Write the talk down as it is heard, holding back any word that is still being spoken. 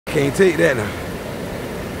Can't take that now.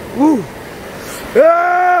 Woo!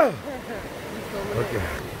 Ah! Okay.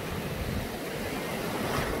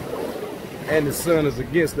 And the sun is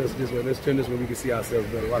against us this way. Let's turn this way, we can see ourselves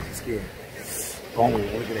better. Watch the skin. Boom, look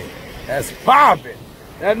at that. That's popping.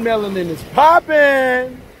 That melanin is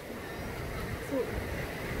popping.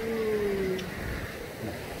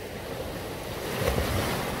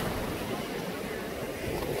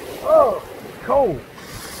 Oh, cold.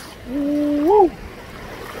 Woo.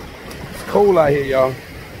 It's cold out here, y'all.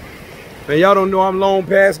 Man, y'all don't know I'm long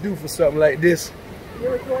past due for something like this. You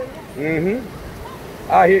recording?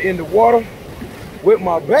 Mm-hmm. Out here in the water with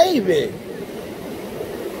my baby.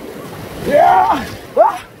 Yeah.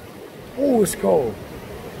 Ah. Ooh, it's cold.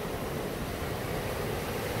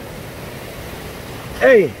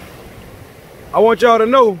 Hey, I want y'all to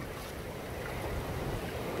know,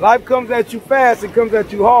 life comes at you fast, it comes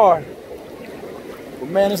at you hard. But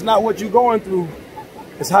man, it's not what you're going through,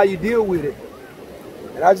 it's how you deal with it.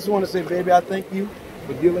 And I just want to say, baby, I thank you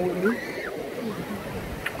for dealing with me.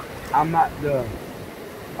 I'm not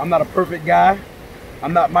a perfect guy. I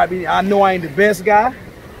know I ain't the best guy,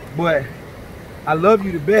 but I love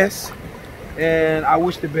you the best, and I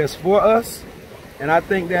wish the best for us. And I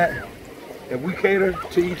think that if we cater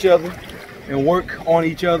to each other and work on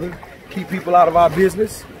each other, keep people out of our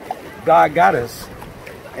business, God got us,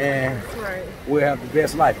 and we'll have the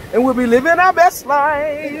best life. And we'll be living our best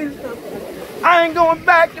life. I ain't going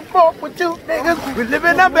back and forth with you niggas. We're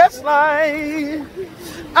living our best life.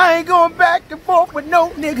 I ain't going back and forth with no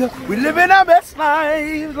nigga. We living our best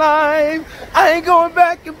life. I ain't going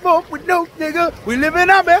back and forth with no nigga. We living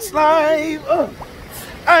our best life.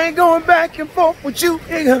 I ain't going back and forth with you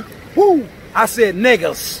nigga. Woo! I said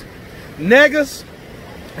niggas. Niggas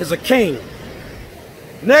is a king.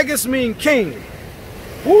 Niggas mean king.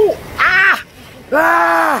 Woo! Ah!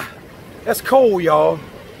 Ah! That's cold, y'all.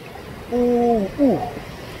 Ooh, ooh.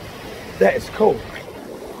 That is cold.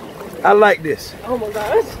 I like this. Oh my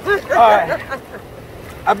gosh. All right.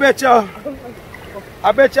 I bet y'all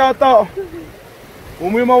thought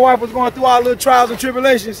when me and my wife was going through our little trials and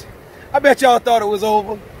tribulations, I bet y'all thought it was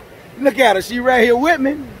over. Look at her, she right here with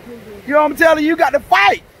me. You know what I'm telling you? You got to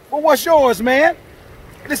fight for what's yours, man.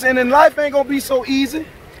 Listen, and life ain't gonna be so easy.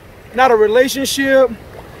 Not a relationship,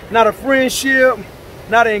 not a friendship,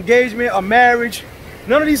 not an engagement, a marriage.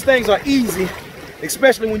 None of these things are easy,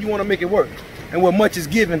 especially when you want to make it work. And where much is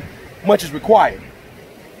given, much is required.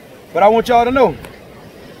 But I want y'all to know,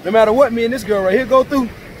 no matter what me and this girl right here go through,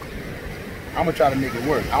 I'm gonna try to make it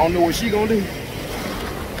work. I don't know what she gonna do,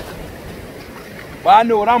 but I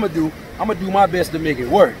know what I'm gonna do. I'm gonna do my best to make it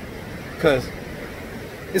work. Cause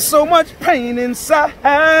it's so much pain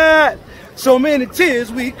inside, so many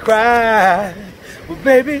tears we cry. But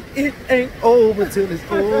baby, it ain't over till it's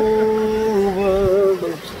over.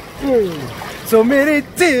 So many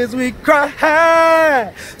tears we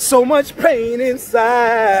cry, so much pain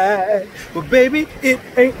inside. But baby, it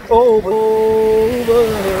ain't over.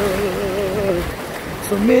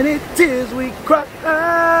 So many tears we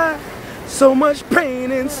cry, so much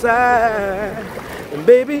pain inside. And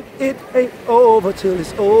baby, it ain't over till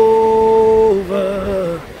it's over.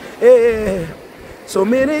 Yeah. So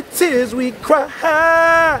many tears we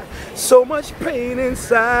cry, so much pain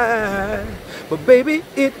inside. But baby,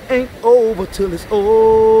 it ain't over till it's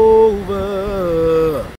over.